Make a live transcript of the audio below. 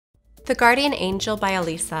The Guardian Angel by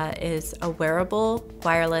Aulisa is a wearable,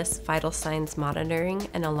 wireless vital signs monitoring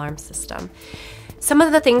and alarm system. Some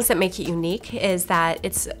of the things that make it unique is that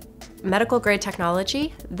it's medical grade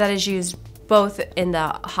technology that is used both in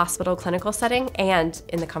the hospital clinical setting and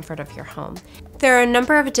in the comfort of your home. There are a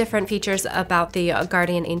number of different features about the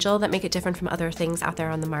Guardian Angel that make it different from other things out there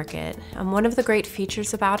on the market. One of the great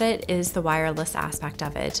features about it is the wireless aspect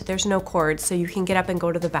of it. There's no cords, so you can get up and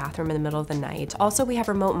go to the bathroom in the middle of the night. Also, we have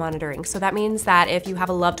remote monitoring, so that means that if you have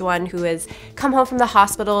a loved one who has come home from the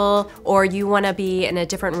hospital or you want to be in a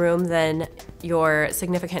different room than your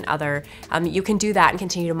significant other, you can do that and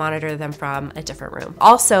continue to monitor them from a different room.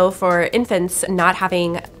 Also, for infants, not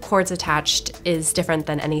having cords attached is different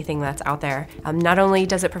than anything that's out there. Not only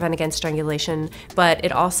does it prevent against strangulation, but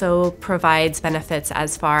it also provides benefits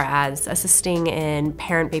as far as assisting in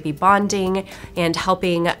parent-baby bonding and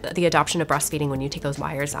helping the adoption of breastfeeding when you take those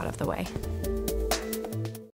wires out of the way.